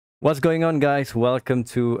What's going on, guys? Welcome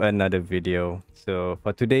to another video. So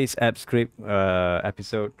for today's app script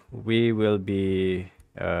episode, we will be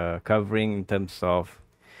covering in terms of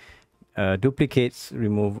duplicates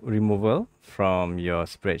removal from your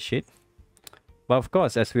spreadsheet. But of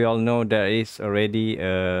course, as we all know, there is already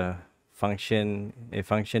a function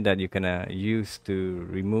that you can use to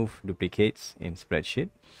remove duplicates in spreadsheet.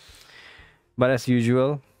 But as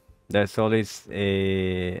usual, there's always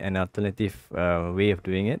an alternative way of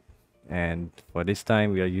doing it. And for this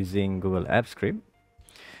time, we are using Google Apps Script.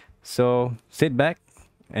 So sit back,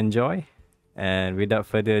 enjoy, and without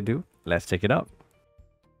further ado, let's check it out.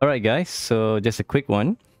 All right, guys, so just a quick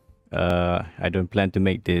one. I don't plan to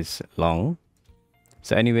make this long.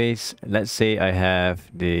 So anyways, let's say I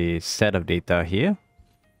have the set of data here.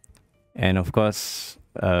 And of course,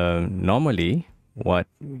 normally, what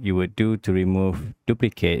you would do to remove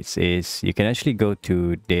duplicates is you can actually go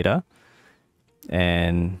to data,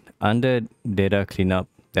 and under data cleanup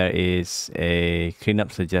there is a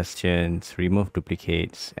cleanup suggestions, remove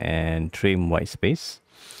duplicates, and trim white space.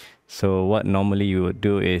 So what normally you would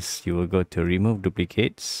do is you will go to remove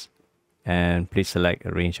duplicates and please select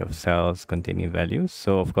a range of cells containing values.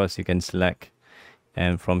 So of course you can select,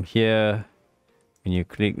 and from here when you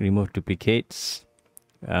click remove duplicates,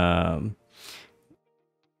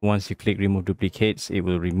 once you click remove duplicates, it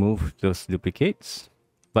will remove those duplicates.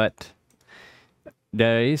 But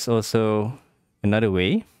there is also another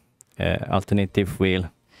way, alternative way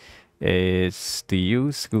is to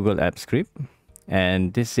use Google Apps Script.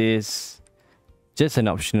 And this is just an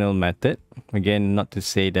optional method. Again, not to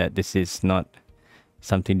say that this is not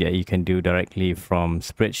something that you can do directly from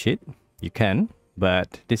Spreadsheet. You can,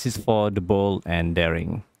 but this is for the bold and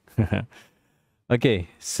daring. Okay,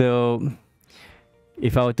 so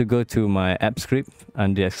if I were to go to my app script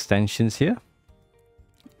under extensions here,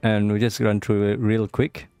 and we'll just run through it real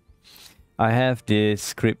quick. I have this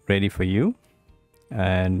script ready for you,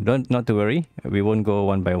 and not to worry, we won't go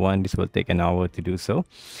one by one. This will take an hour to do so,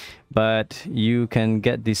 but you can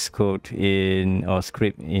get this code in or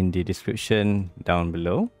script in the description down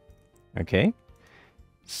below. Okay,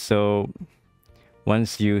 so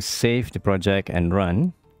once you save the project and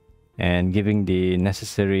run and giving the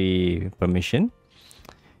necessary permission,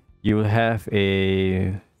 you will have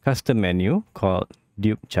a custom menu called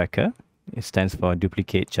dupe checker. It stands for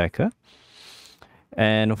duplicate checker.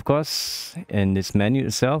 And of course, in this menu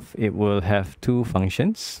itself, it will have two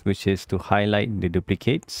functions, which is to highlight the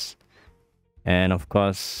duplicates and of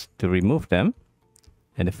course to remove them.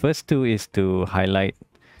 And the first two is to highlight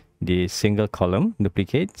the single column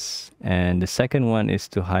duplicates, and the second one is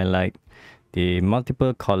to highlight the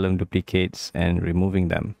multiple column duplicates and removing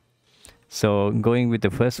them. So going with the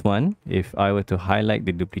first one, if I were to highlight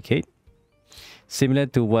the duplicate, similar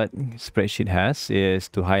to what Spreadsheet has, is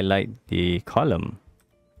to highlight the column.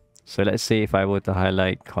 So let's say if I were to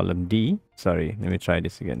highlight column D, sorry, let me try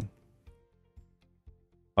this again.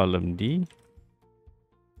 Column D.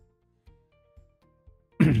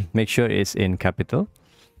 Make sure it's in capital.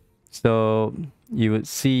 So you would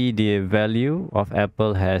see the value of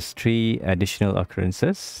apple has 3 additional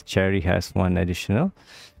occurrences. Cherry has 1 additional.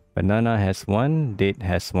 Banana has 1. Date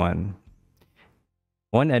has 1.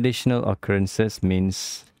 1 additional occurrences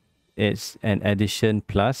means it's an addition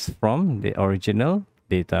plus from the original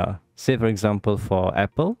data. Say for example for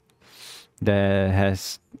apple, there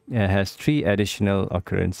has 3 additional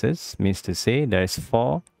occurrences, means to say there's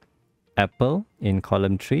 4 apple in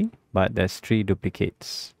column 3, but there's 3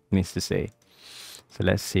 duplicates, means to say. So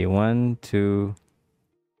let's see, 1, 2,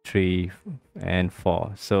 3, and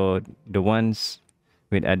 4. So the ones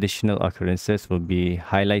with additional occurrences will be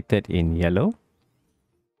highlighted in yellow.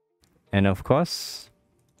 And of course,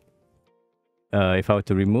 if I were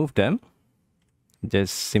to remove them,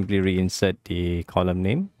 just simply reinsert the column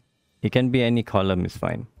name. It can be any column, is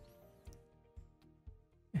fine.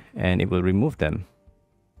 And it will remove them.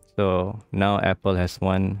 So now apple has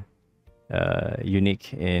 1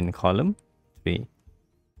 unique in column 3.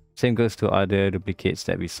 Same goes to other duplicates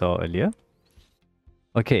that we saw earlier.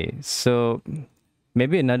 Okay, so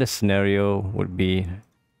maybe another scenario would be,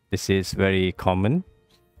 this is very common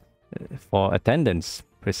for attendance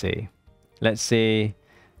per se. Let's say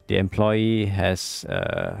the employee has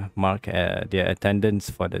marked their attendance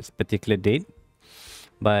for this particular date,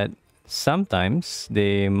 but sometimes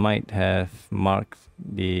they might have marked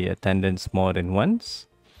the attendance more than once,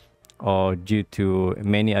 or due to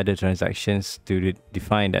many other transactions to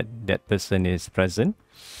define that that person is present.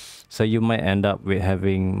 So you might end up with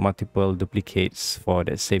having multiple duplicates for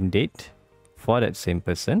that same date for that same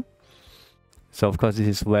person. So of course, this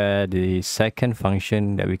is where the second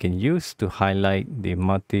function that we can use to highlight the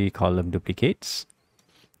multi-column duplicates.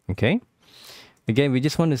 Okay. Again, we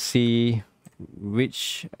just want to see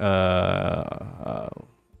which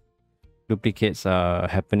duplicates are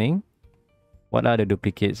happening. What are the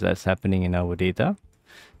duplicates that's happening in our data?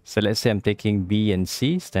 So let's say I'm taking B and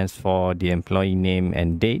C, stands for the employee name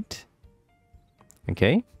and date.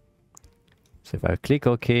 Okay. So if I click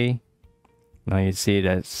OK, now you see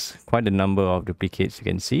that's quite a number of duplicates you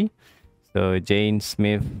can see. So Jane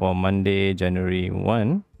Smith for Monday, January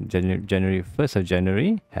 1st of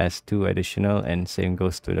January has 2 additional, and same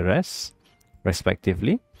goes to the rest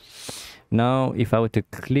respectively. Now, if I were to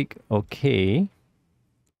click OK,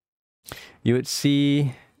 you would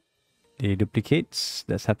see the duplicates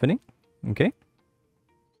that's happening. Okay.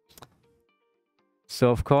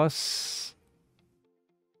 So of course,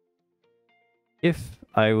 if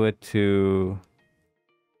I were to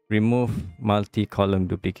remove multi-column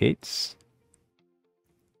duplicates,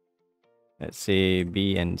 let's say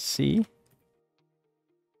B and C,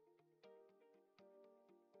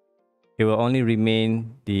 it will only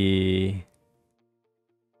remain the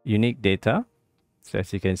unique data. So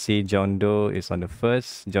as you can see, John Doe is on the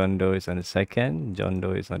first, John Doe is on the second, John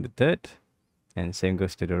Doe is on the third, and same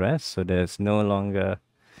goes to the rest. So there's no longer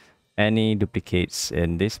any duplicates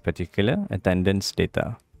in this particular attendance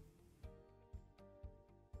data.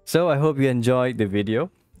 So I hope you enjoyed the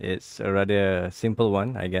video. It's a rather simple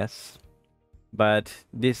one, I guess. But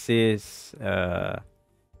this is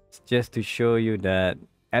just to show you that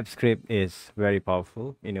AppScript is very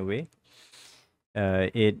powerful in a way.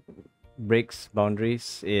 It breaks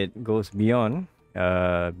boundaries. It goes beyond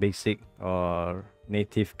basic or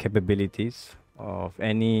native capabilities of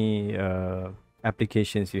any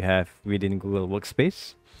applications you have within Google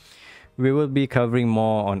Workspace. We will be covering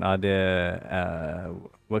more on other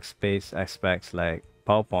workspace aspects like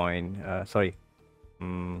PowerPoint,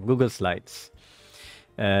 Google Slides,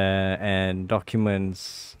 and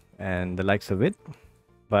documents and the likes of it.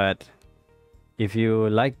 But if you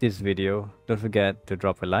like this video, don't forget to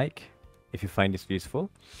drop a like if you find this useful.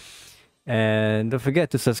 And don't forget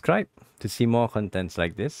to subscribe to see more contents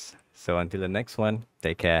like this. So until the next one,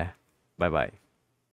 take care. Bye bye.